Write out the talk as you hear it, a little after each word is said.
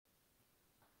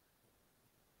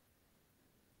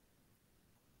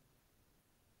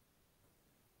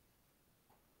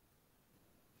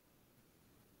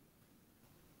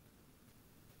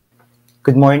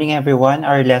Good morning, everyone.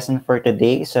 Our lesson for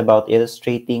today is about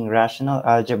illustrating rational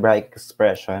algebraic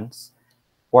expressions,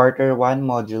 Quarter 1,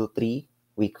 Module 3,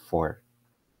 Week 4.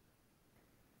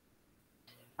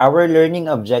 Our learning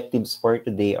objectives for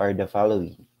today are the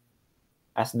following.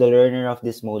 As the learner of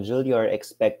this module, you are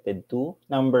expected to,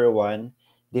 number 1,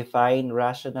 define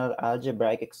rational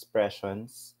algebraic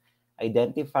expressions,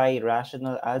 identify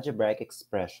rational algebraic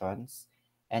expressions,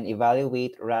 and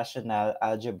evaluate rational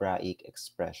algebraic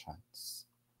expressions.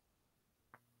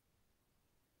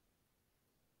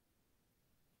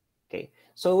 Okay,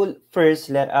 so first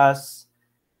let us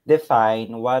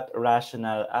define what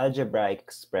rational algebraic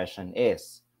expression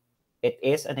is. It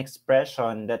is an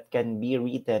expression that can be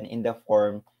written in the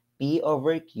form P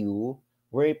over Q,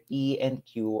 where P and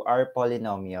Q are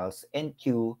polynomials and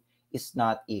Q is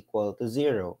not equal to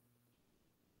 0.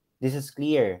 This is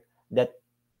clear that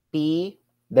P,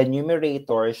 the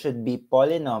numerator, should be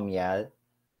polynomial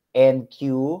and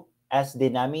Q as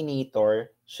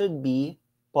denominator should be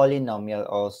polynomial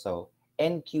also.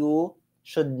 And Q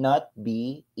should not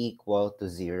be equal to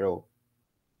 0.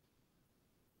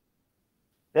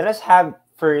 Let us have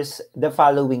first the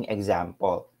following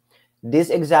example. These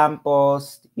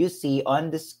examples you see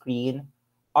on the screen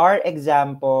are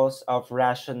examples of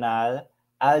rational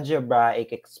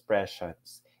algebraic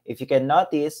expressions. If you can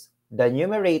notice, the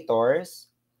numerators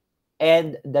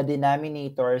and the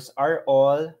denominators are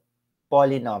all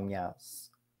polynomials.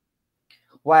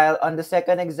 While on the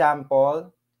second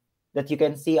example that you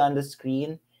can see on the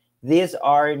screen, these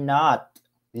are not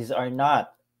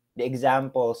the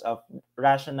examples of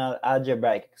rational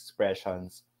algebraic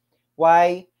expressions.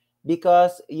 Why?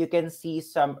 Because you can see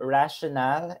some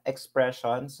rational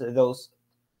expressions,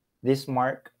 this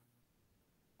mark.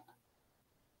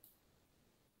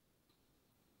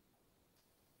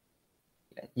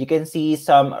 You can see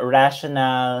some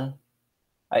rational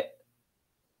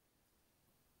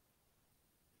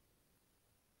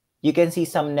you can see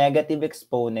some negative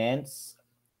exponents,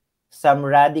 some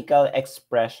radical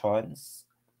expressions.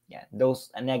 Yeah, those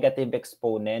negative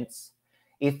exponents.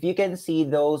 If you can see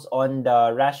those on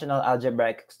the rational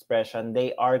algebraic expression,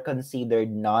 they are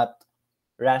considered not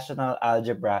rational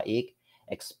algebraic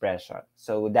expression.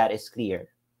 So that is clear.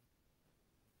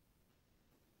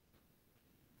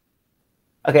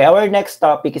 Okay, our next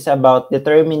topic is about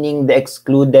determining the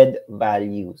excluded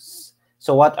values.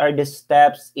 So what are the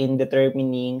steps in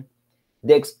determining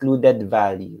the excluded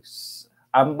values?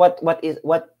 What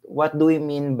do we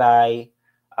mean by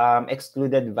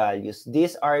excluded values?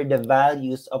 These are the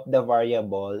values of the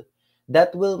variable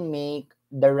that will make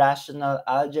the rational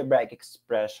algebraic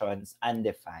expressions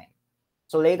undefined.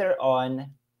 So later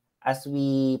on, as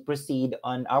we proceed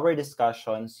on our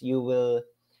discussions, you will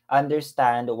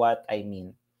understand what I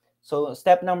mean. So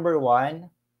step number 1,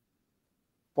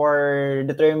 for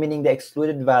determining the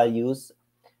excluded values,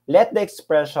 let the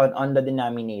expression on the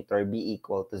denominator be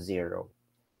equal to 0.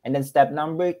 And then step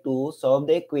number 2, solve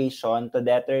the equation to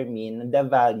determine the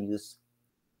values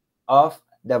of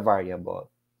the variable.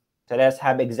 So let's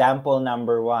have example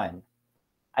number 1.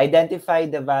 Identify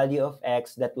the value of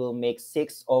x that will make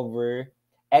 6 over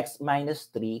x minus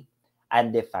 3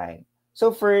 undefined.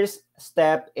 So first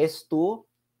step is to,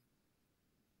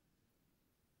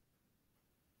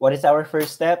 what is our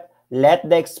first step? Let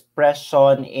the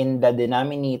expression in the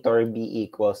denominator be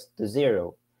equals to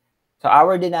 0. So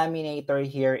our denominator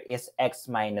here is x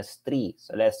minus 3.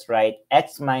 So let's write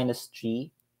x minus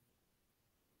 3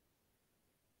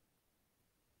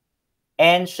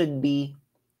 and should be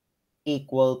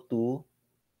equal to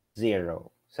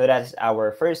 0. So that's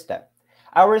our first step.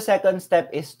 Our second step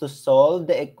is to solve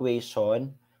the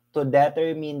equation to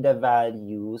determine the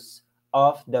values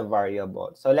of the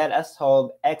variable. So let us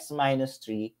solve x minus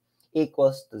 3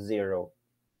 equals to 0.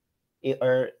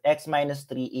 Or x minus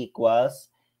 3 equals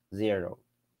 0.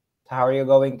 So how are you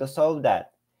going to solve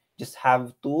that? Just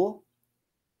have to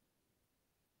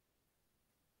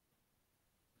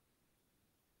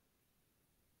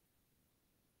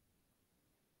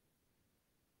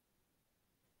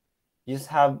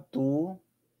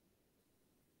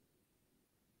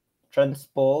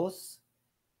transpose.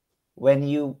 When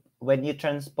you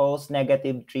transpose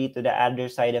negative 3 to the other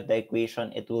side of the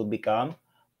equation, it will become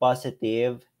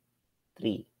positive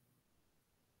 3.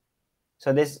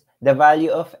 So the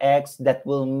value of x that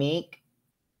will make,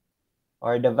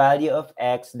 or the value of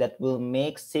x that will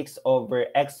make 6 over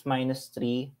x minus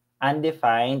 3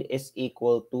 undefined is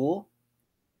equal to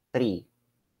 3.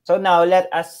 So now let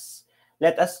us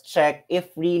check if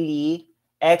really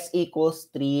x equals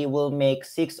 3 will make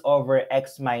 6 over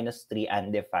x minus 3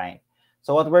 undefined.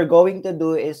 So what we're going to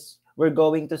do is we're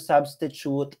going to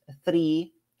substitute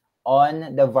 3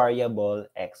 on the variable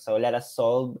x. So let us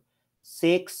solve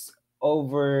 6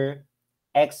 over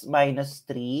x minus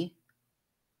 3,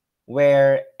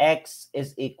 where x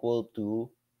is equal to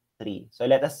 3. So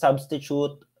let us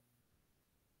substitute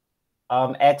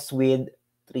x with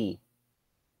 3.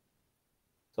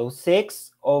 So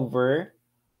 6 over,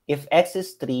 if x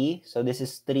is 3, so this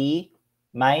is 3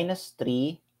 minus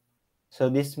 3. So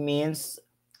this means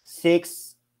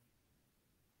 6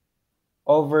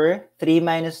 over 3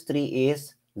 minus 3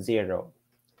 is 0.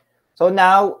 So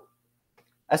now,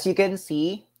 as you can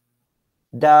see,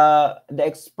 the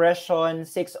expression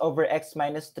 6 over x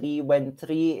minus 3, when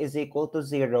 3 is equal to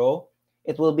 0,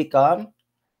 it will become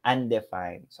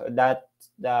undefined. So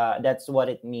that's what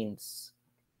it means.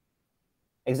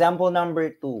 Example number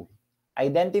 2.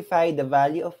 Identify the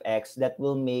value of x that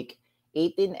will make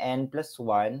 18n plus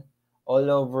 1 all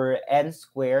over n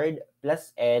squared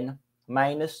plus n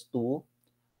minus 2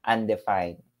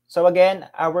 undefined. So again,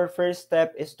 our first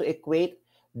step is to equate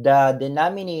the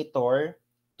denominator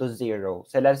to 0.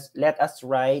 So let us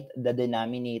write the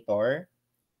denominator,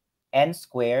 n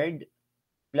squared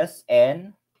plus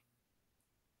n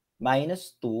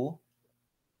minus 2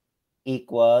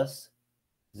 equals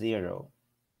 0.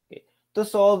 Okay. To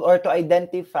solve or to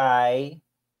identify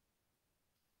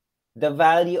the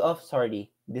value of,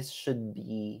 sorry, this should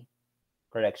be,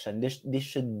 correction, this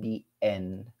should be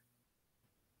n.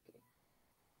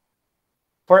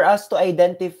 For us to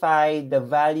identify the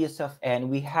values of n,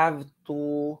 we have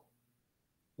to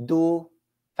do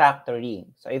factoring.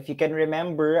 So if you can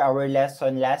remember our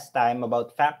lesson last time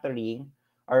about factoring,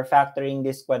 or factoring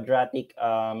this quadratic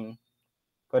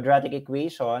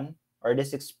equation, or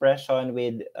this expression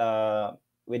with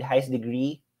highest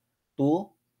degree 2,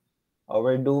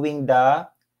 we're doing the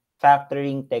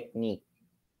factoring technique.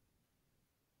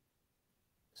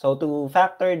 So to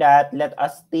factor that, let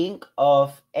us think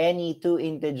of any two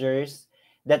integers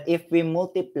that if we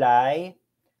multiply,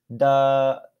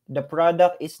 the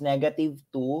product is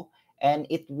 -2, and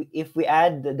if we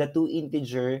add the two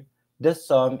integer, the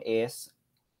sum is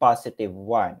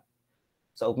 +1.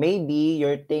 So maybe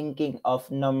you're thinking of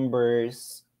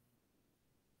numbers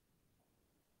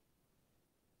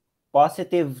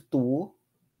 +2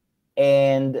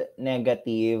 and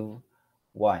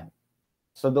 -1.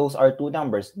 So those are two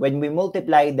numbers. When we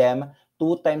multiply them,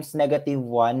 2 times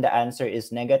 -1, the answer is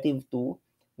 -2.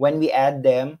 When we add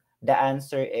them, the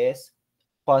answer is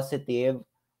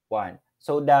 +1.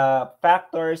 So the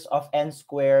factors of n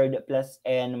squared plus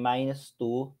n minus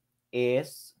 2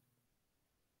 is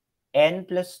n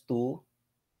plus 2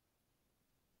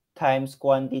 times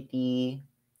quantity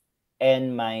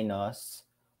n minus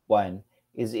 1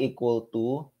 is equal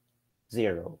to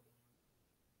 0.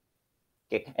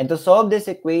 Okay, and to solve this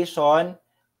equation,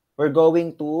 we're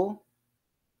going to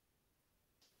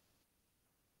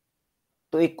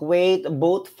equate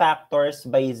both factors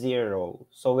by 0.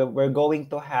 So we're going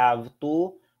to have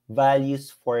two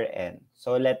values for n.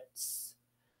 So let's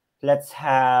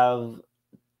have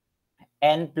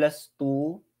n plus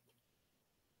 2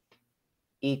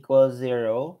 equals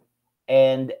 0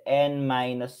 and n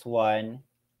minus 1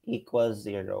 equals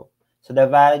 0. So the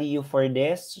value for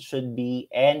this should be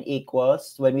n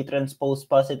equals, when we transpose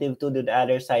 +2 to the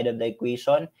other side of the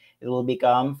equation, it will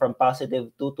become from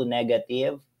 +2 to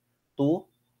 -2.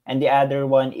 And the other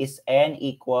one is n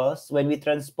equals, when we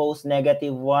transpose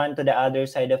 -1 to the other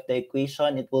side of the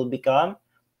equation, it will become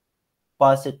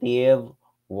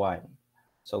 +1.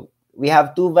 So we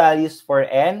have two values for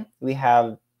n. We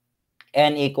have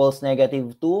n equals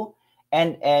 -2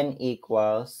 and n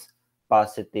equals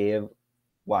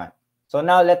 +1. So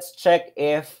now let's check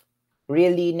if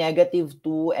really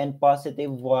 -2 and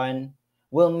 +1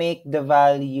 will make the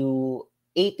value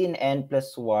 18n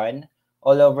plus 1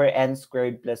 all over n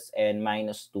squared plus n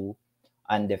minus 2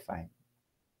 undefined.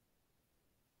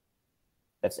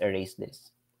 Let's erase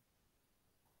this.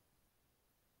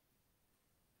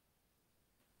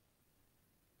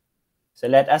 So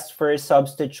let us first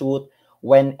substitute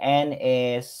when n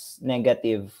is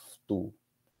 -2.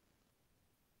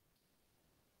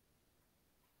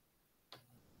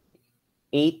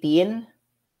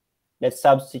 Let's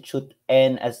substitute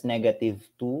n as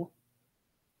 -2.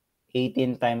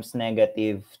 18 times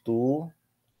 -2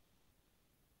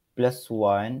 plus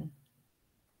 1.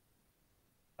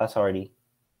 Sorry.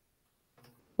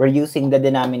 We're using the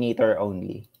denominator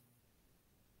only.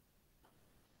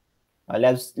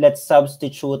 Let's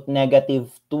substitute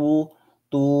 -2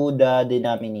 to the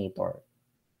denominator,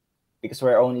 because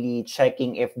we're only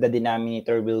checking if the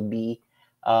denominator will be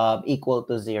equal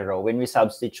to 0 when we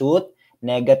substitute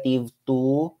 -2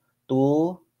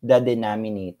 to the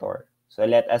denominator. So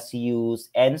let us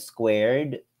use n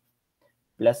squared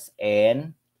plus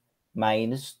n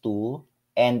minus 2.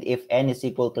 And if n is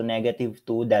equal to negative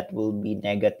 2, that will be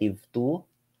negative 2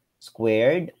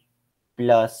 squared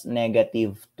plus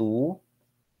negative 2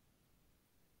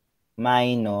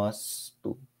 minus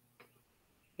 2.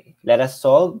 Okay. Let us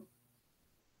solve.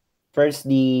 First,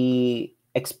 the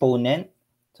exponent.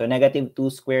 So negative 2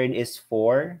 squared is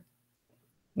 4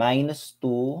 minus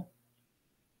 2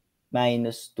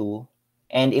 minus 2.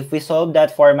 And if we solve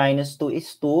that, 4 minus 2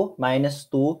 is 2 minus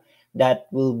 2, that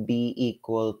will be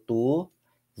equal to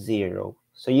 0.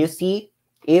 So you see,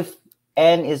 if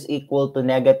n is equal to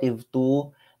negative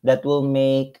 2, that will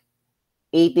make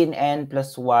 18n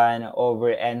plus 1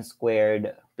 over n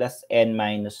squared plus n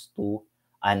minus 2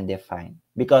 undefined,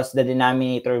 because the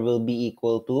denominator will be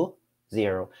equal to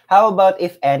 0. How about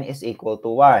if n is equal to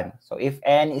 1? So if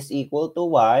n is equal to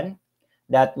 1,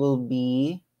 that will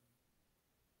be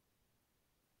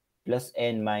plus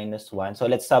n minus 1. So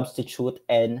let's substitute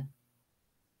n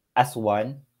as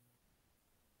 1.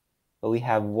 So we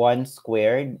have 1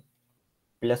 squared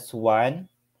plus 1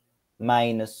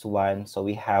 minus 1. So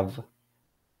we have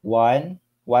 1.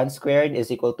 1 squared is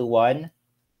equal to 1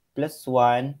 plus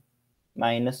 1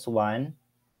 minus 1.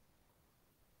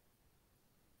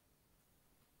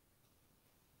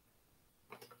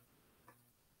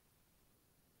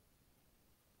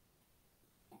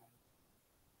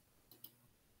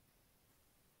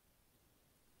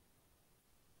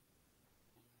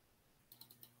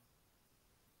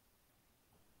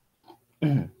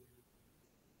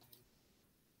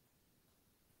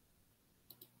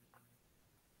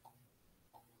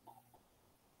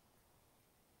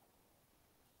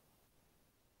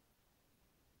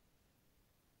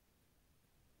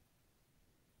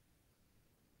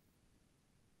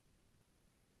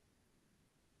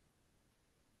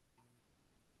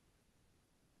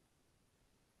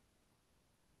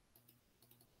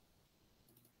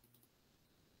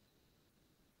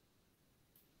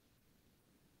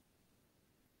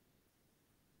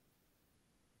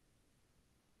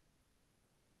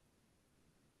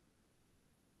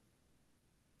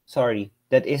 Sorry,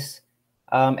 that is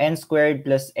n squared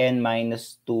plus n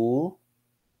minus 2.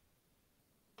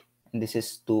 And this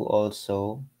is 2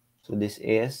 also. So this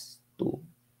is 2.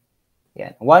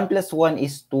 Yeah. 1 plus 1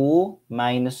 is 2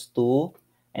 minus 2.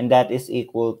 And that is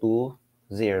equal to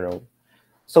 0.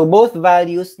 So both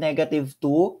values, negative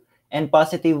 2 and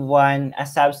positive 1,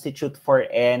 as substitute for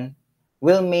n,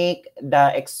 will make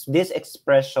this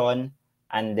expression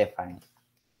undefined.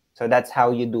 So that's how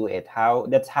you do it.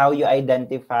 That's how you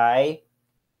identify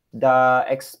the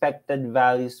expected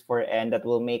values for n that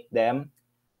will make them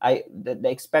the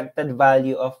expected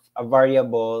value of a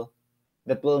variable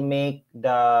that will make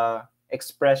the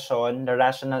expression, the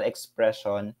rational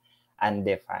expression,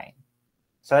 undefined.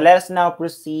 So let us now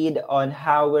proceed on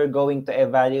how we're going to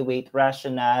evaluate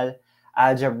rational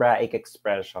algebraic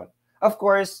expression. Of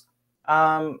course,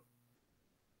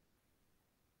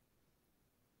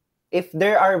 if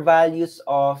there are values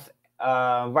of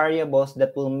variables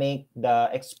that will make the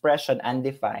expression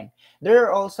undefined, there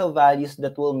are also values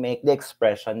that will make the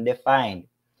expression defined.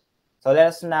 So let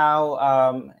us now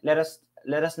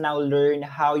learn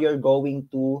how you're going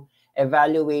to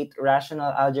evaluate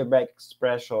rational algebraic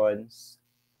expressions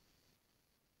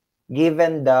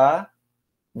given the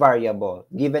variable,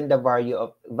 given the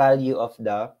value of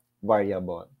the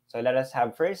variable. So let us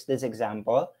have first this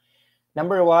example.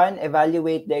 Number 1,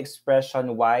 evaluate the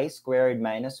expression y squared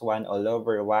minus 1 all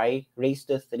over y raised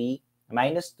to 3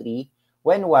 minus 3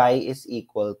 when y is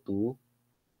equal to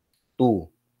 2.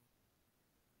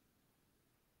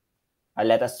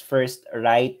 Let us first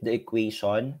write the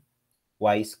equation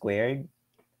y squared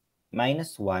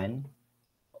minus 1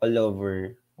 all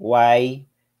over y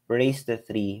raised to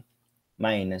 3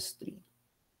 minus 3.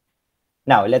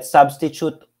 Now, let's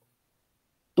substitute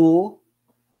 2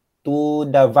 to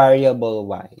the variable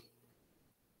y.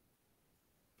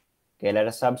 Okay, let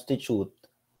us substitute.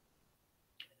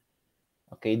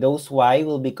 Okay, those y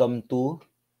will become 2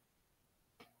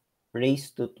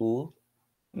 raised to 2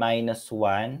 minus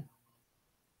 1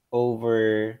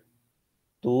 over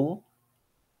 2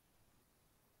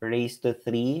 raised to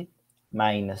 3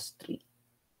 minus 3.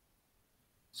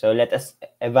 So let us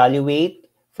evaluate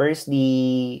first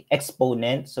the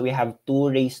exponent. So we have 2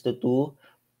 raised to 2.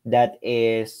 That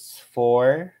is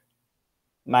 4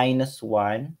 minus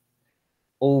 1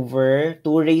 over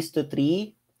 2 raised to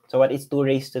 3. So what is 2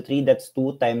 raised to 3? That's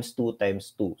 2 times 2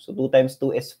 times 2. So 2 times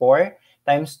 2 is 4.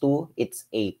 Times 2, it's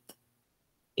 8.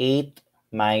 8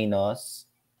 minus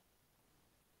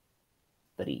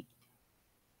 3.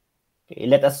 Okay,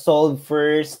 let us solve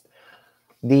first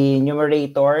the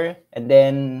numerator and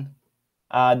then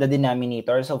the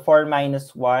denominator. So 4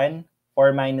 minus 1,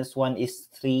 4 minus 1 is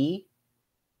 3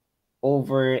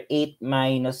 over 8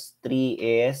 minus 3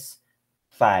 is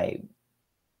 5.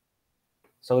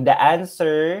 So the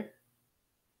answer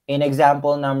in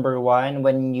example number 1,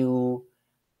 when you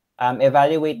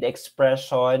evaluate the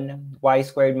expression y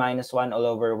squared minus 1 all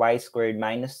over y squared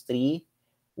minus 3,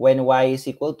 when y is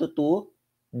equal to 2,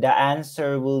 the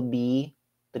answer will be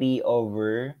 3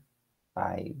 over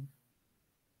 5.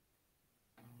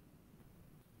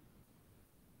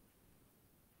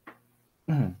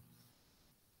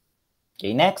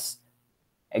 Okay, next.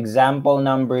 Example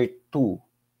number 2.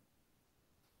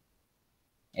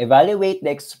 Evaluate the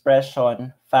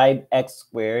expression 5x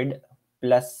squared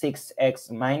plus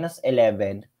 6x minus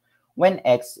 11 when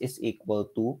x is equal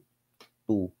to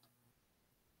 2.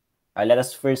 Let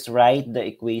us first write the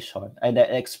equation,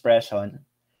 the expression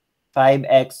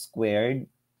 5x squared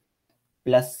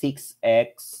plus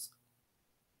 6x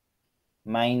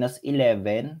minus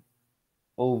 11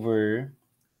 over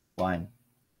 1.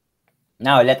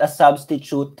 Now, let us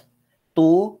substitute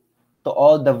 2 to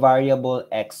all the variable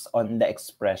x on the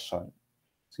expression.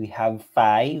 So we have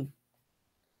 5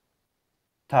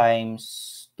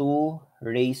 times 2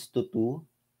 raised to 2.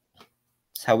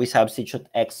 That's how we substitute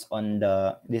x on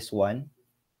this one.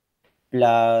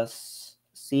 Plus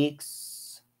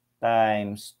 6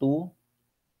 times 2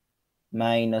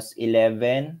 minus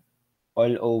 11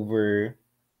 all over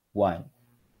 1.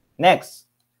 Next,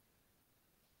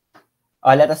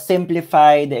 let us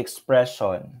simplify the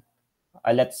expression.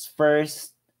 Let's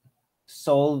first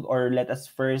solve, or let us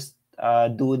first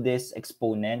do this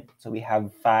exponent. So we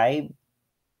have 5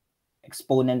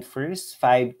 exponent first.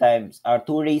 5 times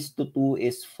 2 raised to 2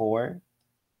 is 4.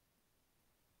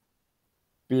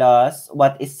 Plus,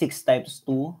 what is 6 times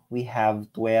 2? We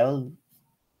have 12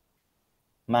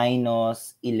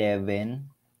 minus 11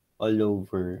 all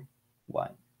over 1.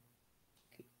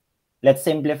 Okay. Let's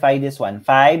simplify this one.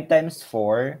 5 times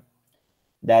 4,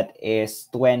 that is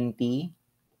 20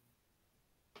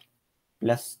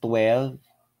 plus 12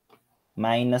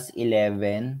 minus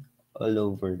 11 all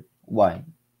over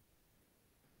 1.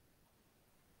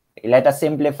 Okay, let us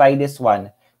simplify this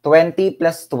one. 20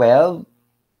 plus 12,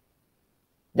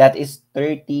 that is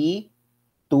 32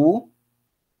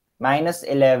 minus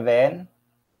 11,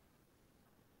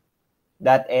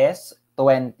 that is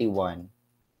 21.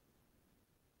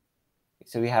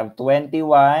 So we have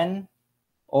 21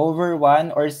 over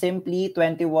 1, or simply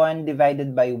 21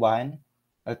 divided by 1.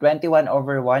 Or 21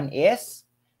 over 1 is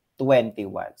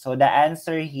 21. So the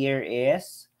answer here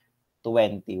is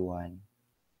 21.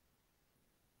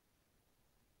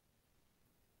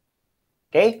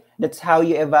 Okay, that's how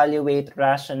you evaluate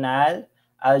rational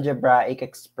algebraic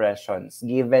expressions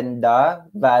given the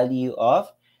value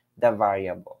of the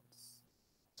variables.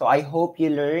 So I hope you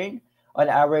learned on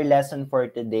our lesson for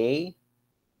today.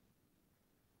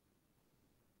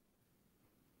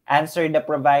 Answer the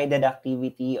provided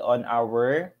activity on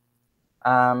our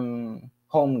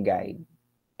home guide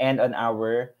and on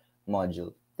our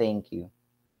module. Thank you.